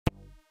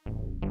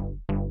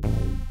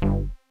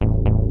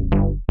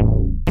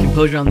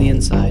Composure on the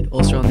inside,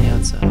 ulcer on the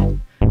outside.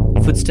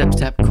 Footsteps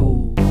tap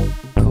cool,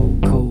 cool,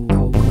 cool,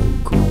 cool,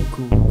 cool,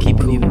 cool. Keep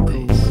an even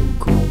pace,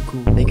 cool,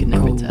 cool. They can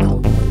never tell,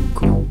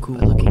 cool, cool.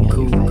 By looking at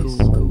your face,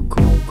 cool,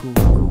 cool, cool,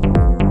 cool.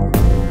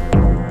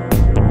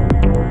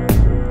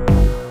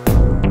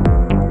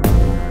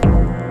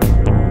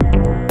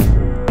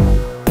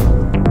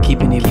 Keep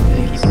an even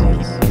pace,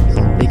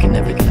 they can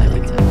never tell,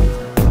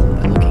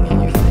 by looking at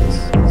your face.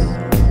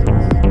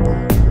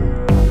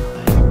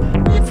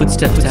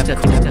 Footsteps tap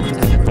cool, cool,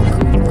 cool.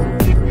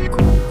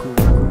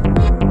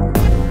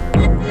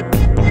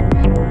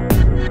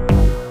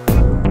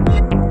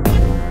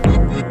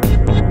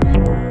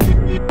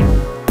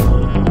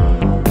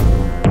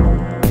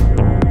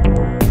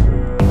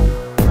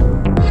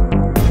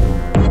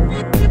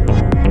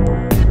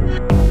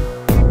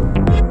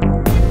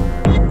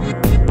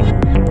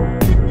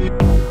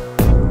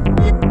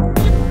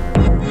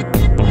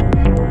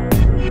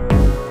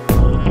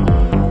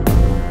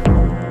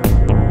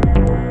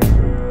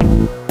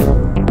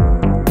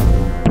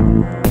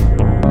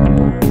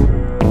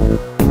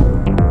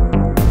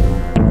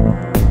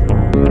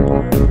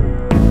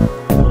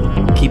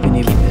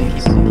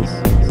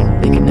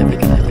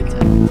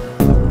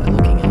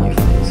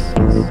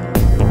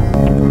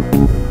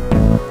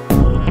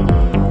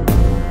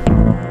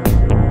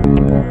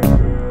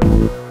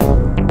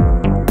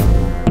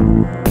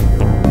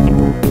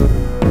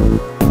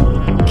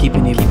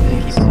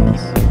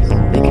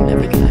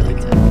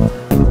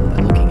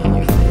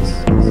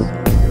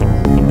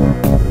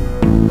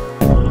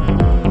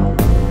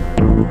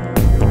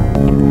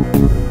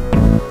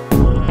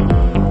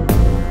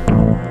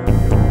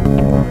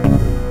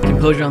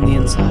 Composure on the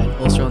inside,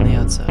 ulcer on the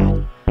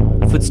outside.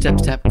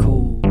 Footsteps tap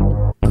cool,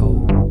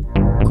 cool,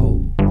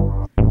 cool.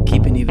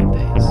 Keep an even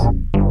pace.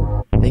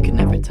 They can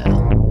never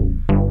tell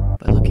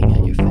by looking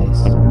at your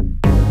face.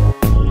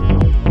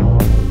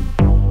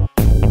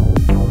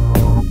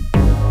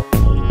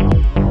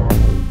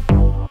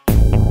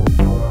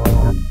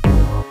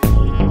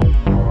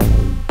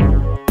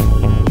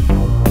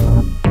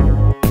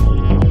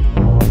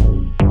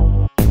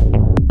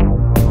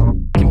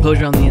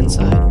 Composure on the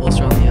inside,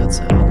 ulcer on the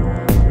outside.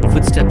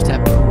 Footsteps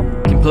tap cool.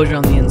 Composure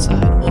on the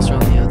inside, ulcer on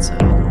the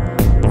outside.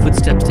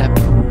 Footsteps tap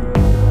cool,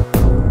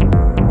 cool,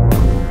 cool.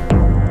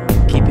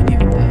 Keep an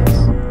even pace.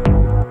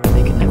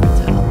 They can never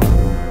tell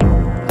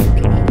by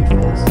looking at your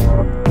face.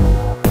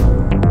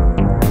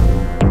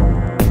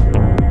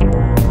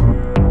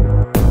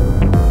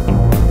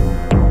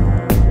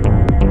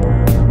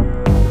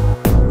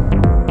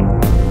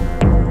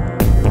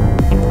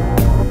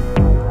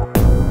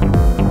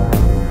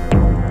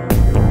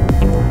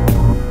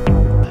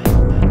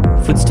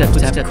 Footsteps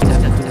tap cool,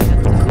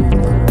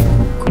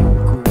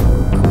 cool,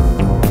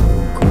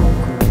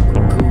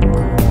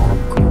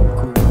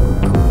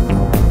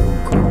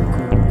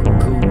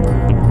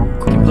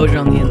 composure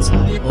on the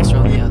inside, ulcer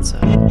on the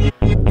outside.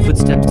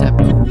 Footsteps tap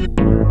cool,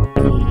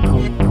 cool,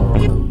 cool,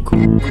 cool,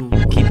 cool, cool.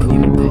 Keep an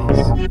even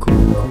pace, cool,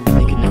 cool.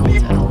 They can never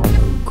tell.